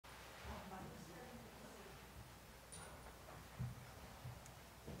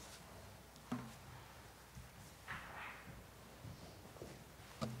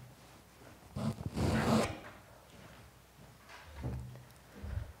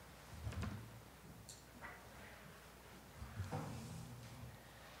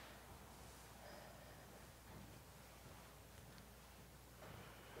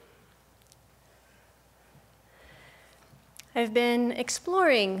I've been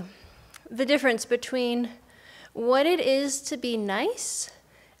exploring the difference between what it is to be nice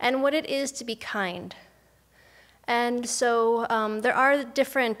and what it is to be kind. And so there are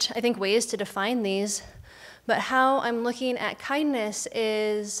different, I think, ways to define these, but how I'm looking at kindness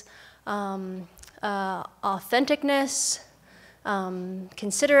is authenticness,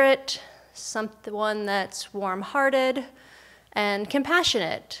 considerate, someone that's warm-hearted, and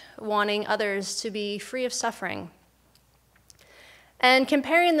compassionate, wanting others to be free of suffering. And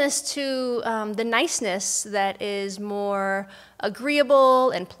comparing this to the niceness that is more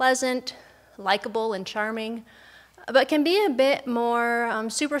agreeable and pleasant, likable and charming, but can be a bit more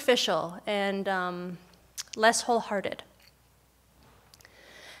superficial and less wholehearted.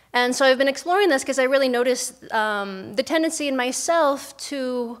 And so I've been exploring this because I really noticed the tendency in myself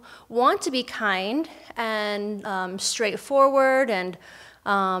to want to be kind and straightforward and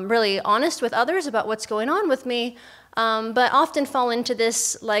really honest with others about what's going on with me, but often fall into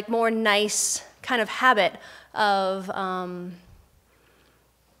this like more nice kind of habit of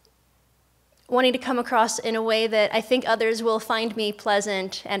wanting to come across in a way that I think others will find me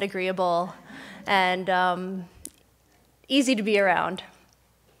pleasant and agreeable and easy to be around.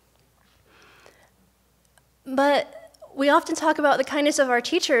 But we often talk about the kindness of our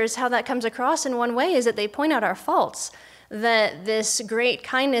teachers, how that comes across in one way is that they point out our faults, that this great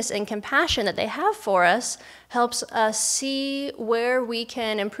kindness and compassion that they have for us helps us see where we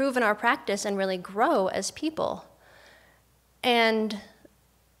can improve in our practice and really grow as people. And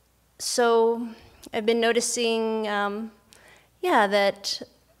so I've been noticing, that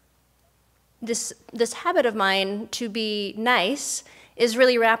this habit of mine to be nice is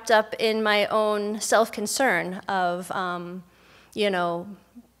really wrapped up in my own self-concern of,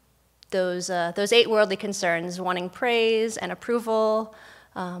 those 8 worldly concerns, wanting praise and approval,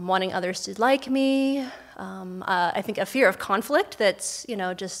 wanting others to like me. I think a fear of conflict that's,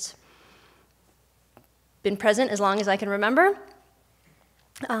 just been present as long as I can remember.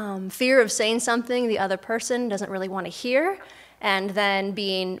 Fear of saying something the other person doesn't really want to hear, and then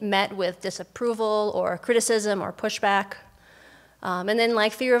being met with disapproval or criticism or pushback. And then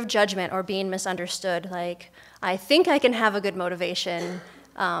like fear of judgment or being misunderstood. Like, I think I can have a good motivation,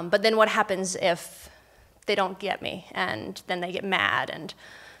 but then what happens if they don't get me? And then they get mad, and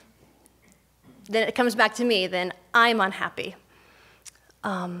then it comes back to me, then I'm unhappy.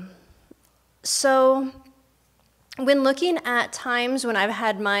 So when looking at times when I've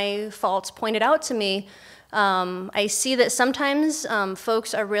had my faults pointed out to me, I see that sometimes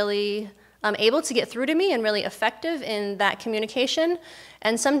folks are really able to get through to me and really effective in that communication,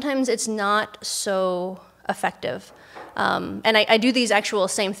 and sometimes it's not so effective. And I do these actual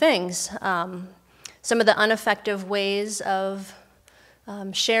same things. Some of the ineffective ways of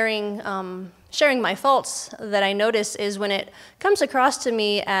sharing my faults that I notice is when it comes across to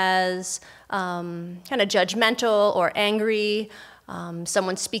me as kind of judgmental or angry,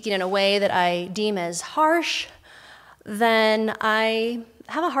 someone speaking in a way that I deem as harsh, then I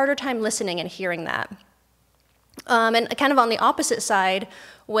have a harder time listening and hearing that. And kind of on the opposite side,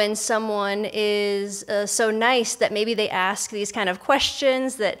 when someone is so nice that maybe they ask these kind of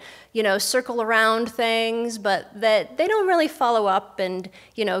questions that, circle around things, but that they don't really follow up and,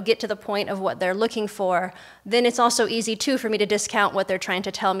 get to the point of what they're looking for, then it's also easy, too, for me to discount what they're trying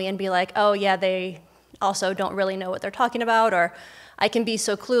to tell me and be like, oh, yeah, they also don't really know what they're talking about, or I can be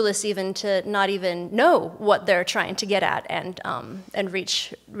so clueless even to not even know what they're trying to get at and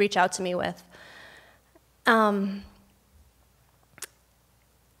reach out to me with.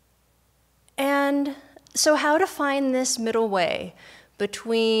 And so how to find this middle way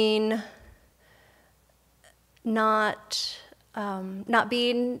between not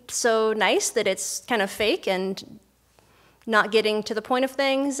being so nice that it's kind of fake and not getting to the point of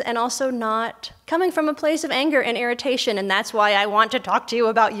things, and also not coming from a place of anger and irritation, and that's why I want to talk to you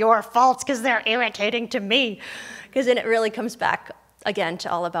about your faults, because they're irritating to me, because then it really comes back again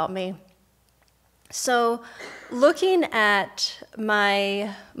to all about me. So looking at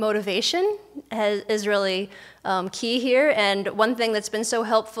my motivation is really key here, and one thing that's been so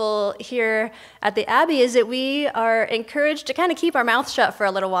helpful here at the Abbey is that we are encouraged to kind of keep our mouth shut for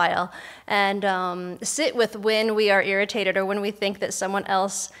a little while and sit with when we are irritated or when we think that someone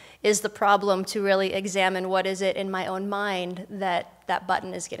else is the problem, to really examine what is it in my own mind that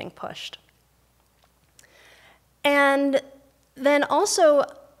button is getting pushed. And then also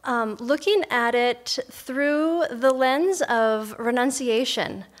looking at it through the lens of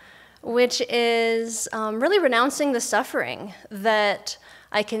renunciation, which is really renouncing the suffering that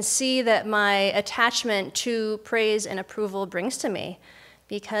I can see that my attachment to praise and approval brings to me.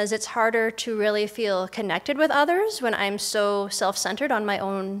 because it's harder to really feel connected with others when I'm so self-centered on my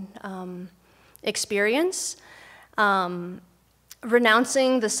own experience.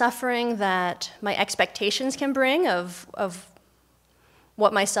 Renouncing the suffering that my expectations can bring of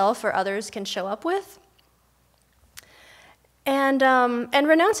what myself or others can show up with. And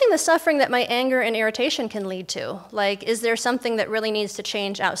renouncing the suffering that my anger and irritation can lead to. Like, is there something that really needs to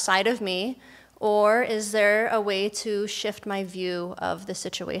change outside of me, or is there a way to shift my view of the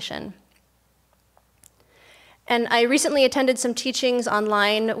situation? And I recently attended some teachings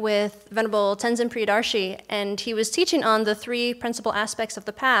online with Venerable Tenzin Priyadarshi, and he was teaching on the 3 principal aspects of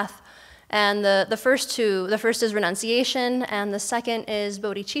the path. And the first is renunciation, and the second is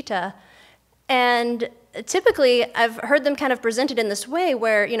bodhicitta. And typically, I've heard them kind of presented in this way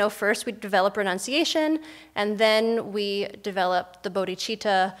where, first we develop renunciation, and then we develop the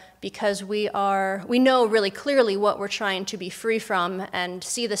bodhicitta because we know really clearly what we're trying to be free from and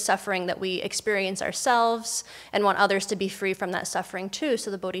see the suffering that we experience ourselves and want others to be free from that suffering too, so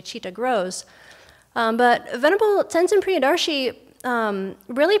the bodhicitta grows. But Venerable Tenzin Priyadarshi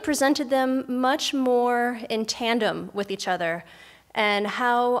really presented them much more in tandem with each other, and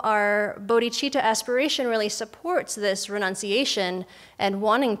how our bodhicitta aspiration really supports this renunciation and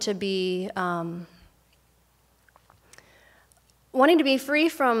wanting to be free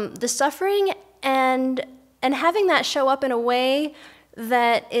from the suffering, and having that show up in a way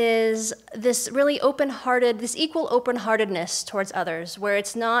that is this really open-hearted, this equal open-heartedness towards others, where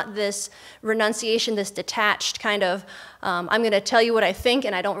it's not this renunciation, this detached kind of, I'm going to tell you what I think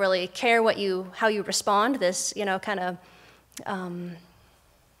and I don't really care how you respond, this, kind of,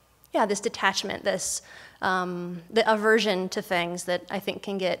 this detachment, this the aversion to things that I think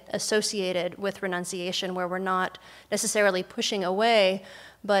can get associated with renunciation, where we're not necessarily pushing away,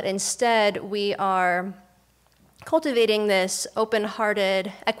 but instead we are cultivating this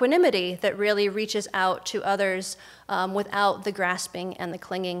open-hearted equanimity that really reaches out to others without the grasping and the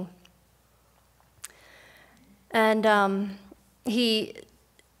clinging. And he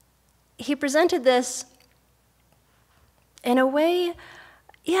presented this in a way,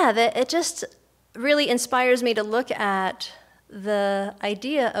 that it just really inspires me to look at the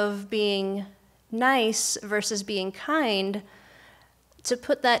idea of being nice versus being kind, to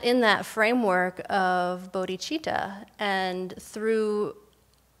put that in that framework of bodhicitta. And through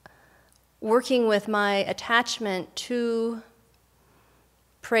working with my attachment to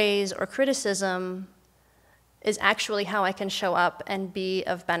praise or criticism is actually how I can show up and be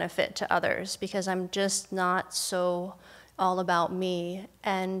of benefit to others, because I'm just not so all about me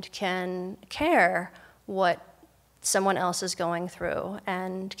and can care what someone else is going through,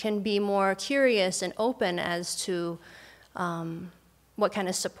 and can be more curious and open as to what kind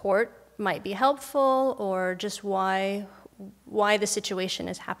of support might be helpful, or just why the situation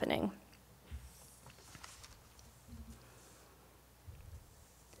is happening.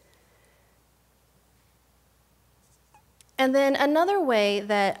 And then another way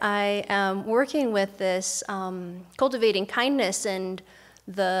that I am working with this, cultivating kindness and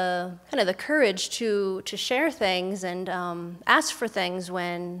the kind of the courage to share things and ask for things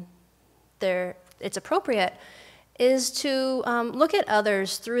when it's appropriate, is to look at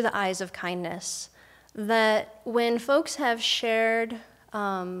others through the eyes of kindness. That when folks have shared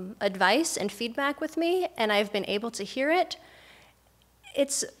advice and feedback with me, and I've been able to hear it,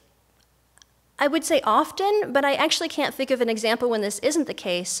 it's, I would say often, but I actually can't think of an example when this isn't the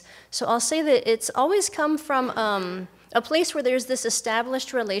case. So I'll say that it's always come from a place where there's this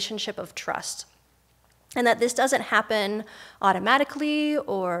established relationship of trust, and that this doesn't happen automatically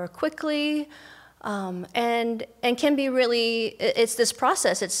or quickly, and can be really, it's this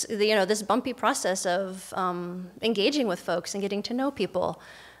process, it's this bumpy process of engaging with folks and getting to know people,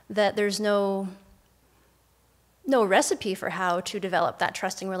 that there's no recipe for how to develop that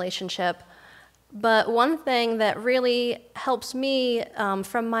trusting relationship. But one thing that really helps me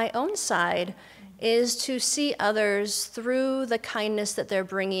from my own side is to see others through the kindness that they're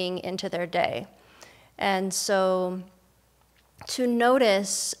bringing into their day. And so to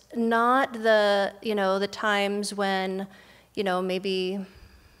notice not the times when, maybe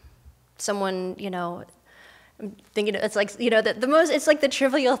someone, I'm thinking it's like, it's like the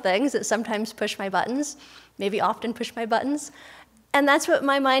trivial things that sometimes push my buttons, maybe often push my buttons. And that's what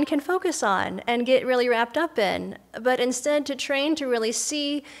my mind can focus on and get really wrapped up in. But instead, to train to really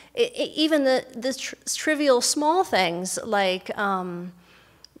see even the trivial small things, like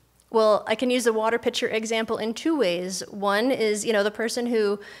Well, I can use the water pitcher example in two ways. One is, the person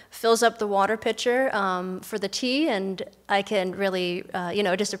who fills up the water pitcher for the tea, and I can really,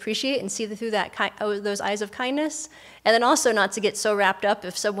 just appreciate and see through those eyes of kindness. And then also not to get so wrapped up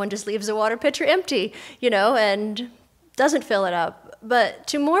if someone just leaves the water pitcher empty, and doesn't fill it up. But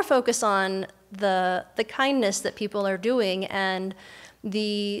to more focus on the kindness that people are doing and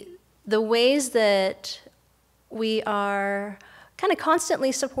the ways that we are kind of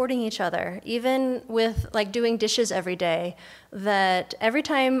constantly supporting each other, even with like doing dishes every day, that every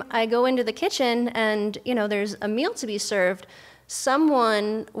time I go into the kitchen and, there's a meal to be served,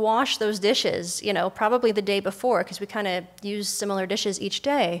 someone washed those dishes, probably the day before, because we kind of use similar dishes each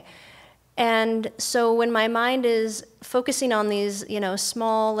day. And so when my mind is focusing on these,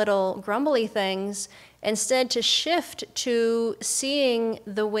 small little grumbly things, instead to shift to seeing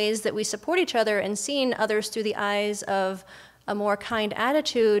the ways that we support each other and seeing others through the eyes of a more kind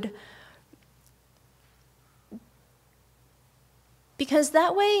attitude, because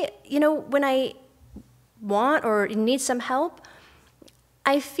that way, when I want or need some help,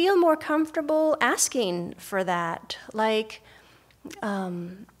 I feel more comfortable asking for that. Like,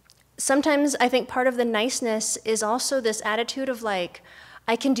 sometimes I think part of the niceness is also this attitude of like,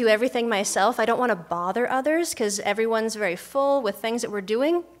 I can do everything myself. I don't want to bother others because everyone's very full with things that we're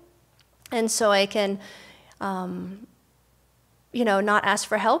doing. And so I can, not ask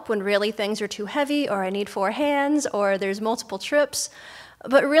for help when really things are too heavy, or I need 4 hands, or there's multiple trips.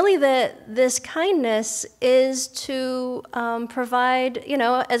 But really this kindness is to provide,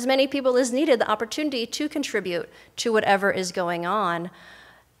 as many people as needed the opportunity to contribute to whatever is going on.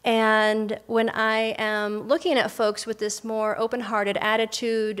 And when I am looking at folks with this more open-hearted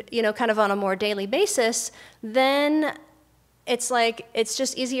attitude, kind of on a more daily basis, then it's like, it's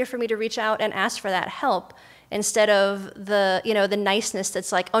just easier for me to reach out and ask for that help instead of the niceness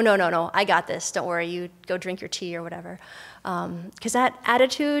that's like, oh, no, I got this. Don't worry, you go drink your tea or whatever. Because that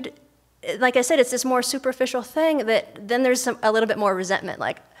attitude, like I said, it's this more superficial thing that then there's a little bit more resentment.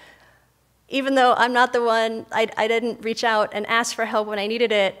 Like, even though I'm not the one, I didn't reach out and ask for help when I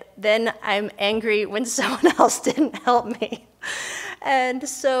needed it, then I'm angry when someone else didn't help me. And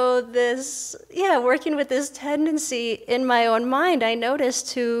so working with this tendency in my own mind, I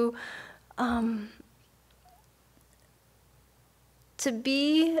noticed to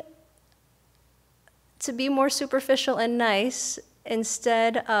be more superficial and nice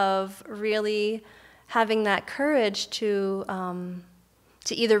instead of really having that courage to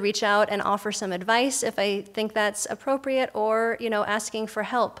either reach out and offer some advice if I think that's appropriate, or asking for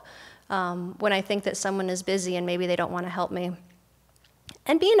help when I think that someone is busy and maybe they don't want to help me.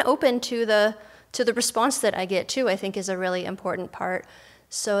 And being open to the response that I get too, I think is a really important part,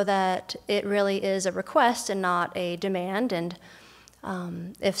 so that it really is a request and not a demand. And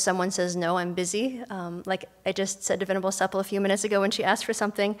if someone says, no, I'm busy, like I just said to Venerable Supple a few minutes ago when she asked for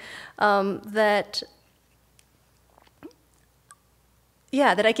something, that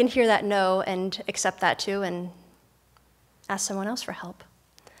I can hear that no and accept that too and ask someone else for help.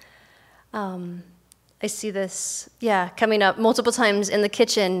 I see this, coming up multiple times in the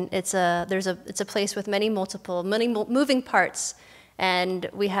kitchen. It's a place with many moving parts. And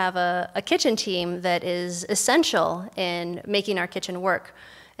we have a kitchen team that is essential in making our kitchen work.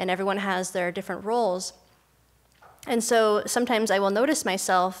 And everyone has their different roles. And so sometimes I will notice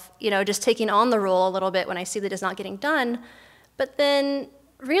myself, just taking on the role a little bit when I see that it's not getting done, but then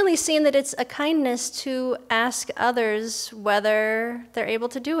really seeing that it's a kindness to ask others whether they're able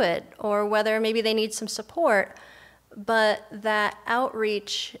to do it or whether maybe they need some support. But that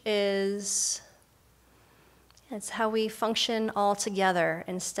outreach it's how we function all together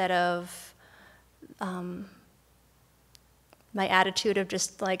instead of my attitude of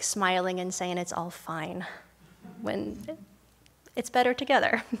just like smiling and saying it's all fine when it's better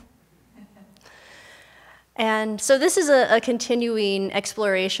together. And so this is a continuing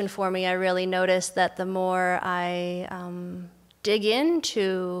exploration for me. I really noticed that the more I dig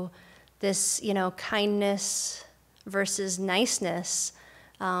into this, kindness versus niceness,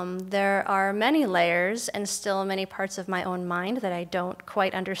 there are many layers and still many parts of my own mind that I don't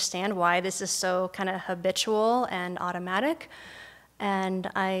quite understand why this is so kind of habitual and automatic. And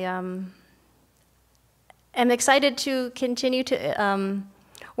I am excited to continue to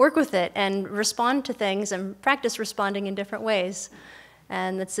work with it and respond to things and practice responding in different ways.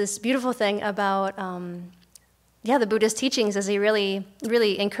 And it's this beautiful thing about the Buddha's teachings, is he really,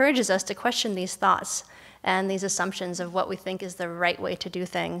 really encourages us to question these thoughts and these assumptions of what we think is the right way to do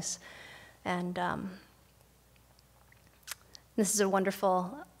things. And this is a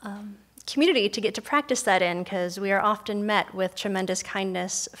wonderful community to get to practice that in, because we are often met with tremendous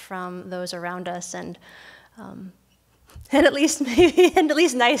kindness from those around us, and at least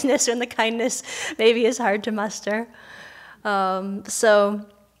niceness when the kindness maybe is hard to muster. So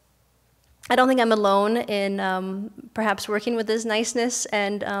I don't think I'm alone in perhaps working with this niceness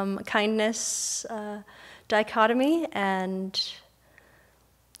and kindness dichotomy, and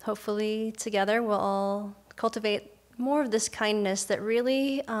hopefully together we'll all cultivate more of this kindness that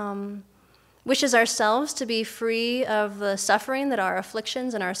really wishes ourselves to be free of the suffering that our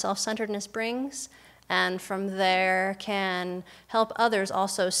afflictions and our self-centeredness brings, and from there can help others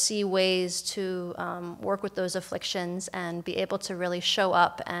also see ways to work with those afflictions and be able to really show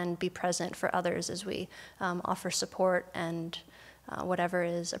up and be present for others as we offer support and whatever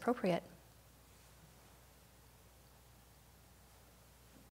is appropriate.